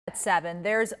At 7,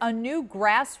 there's a new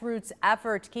grassroots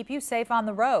effort to keep you safe on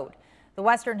the road. The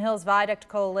Western Hills Viaduct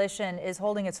Coalition is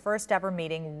holding its first ever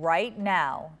meeting right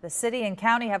now. The city and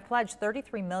county have pledged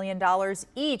 $33 million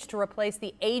each to replace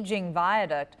the aging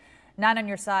viaduct. 9 on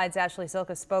Your Side's Ashley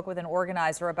Zilka spoke with an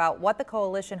organizer about what the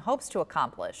coalition hopes to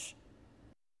accomplish.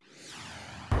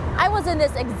 I was in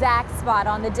this exact spot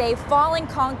on the day falling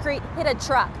concrete hit a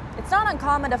truck. It's not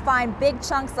uncommon to find big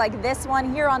chunks like this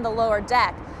one here on the lower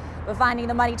deck. But finding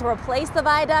the money to replace the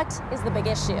viaduct is the big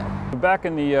issue. Back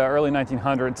in the early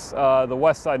 1900s, the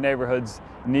west side neighborhoods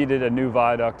needed a new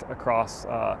viaduct across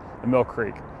the Mill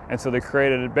Creek. And so they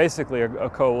created basically a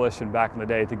coalition back in the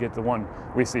day to get the one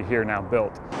we see here now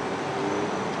built.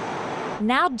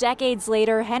 Now, decades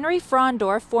later, Henry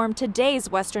Frondorf formed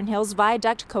today's Western Hills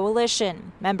Viaduct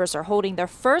Coalition. Members are holding their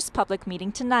first public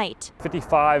meeting tonight.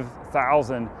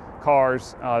 55,000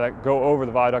 cars that go over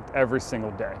the viaduct every single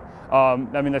day. I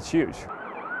mean, that's huge.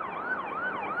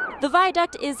 The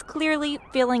viaduct is clearly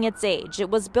feeling its age. It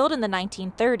was built in the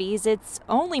 1930s. Its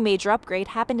only major upgrade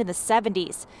happened in the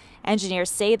 70s. Engineers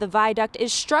say the viaduct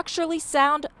is structurally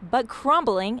sound, but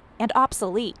crumbling and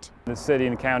obsolete. The city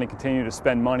and the county continue to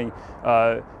spend money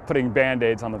putting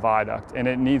Band-Aids on the viaduct, and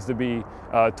it needs to be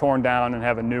torn down and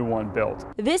have a new one built.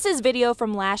 This is video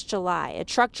from last July. A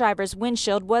truck driver's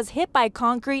windshield was hit by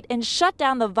concrete and shut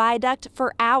down the viaduct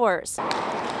for hours.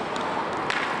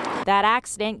 That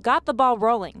accident got the ball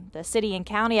rolling. The city and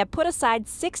county have put aside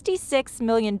 $66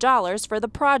 million for the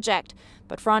project.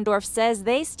 But Frondorf says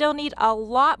they still need a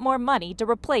lot more money to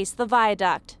replace the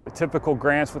viaduct. The typical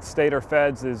grants with state or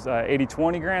feds is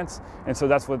 80-20 grants, and so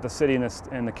that's what the city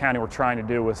and the county were trying to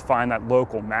do, was find that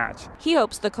local match. He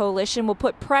hopes the coalition will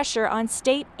put pressure on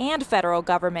state and federal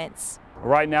governments.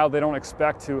 Right now, they don't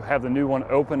expect to have the new one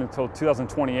open until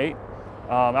 2028.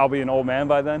 I'll be an old man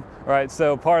by then. All right,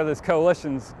 so part of this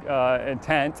coalition's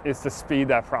intent is to speed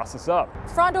that process up.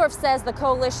 Frondorf says the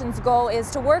coalition's goal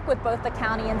is to work with both the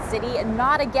county and city and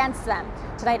not against them.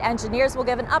 Tonight, engineers will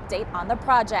give an update on the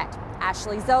project.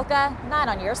 Ashley Zilka, 9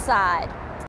 on Your Side.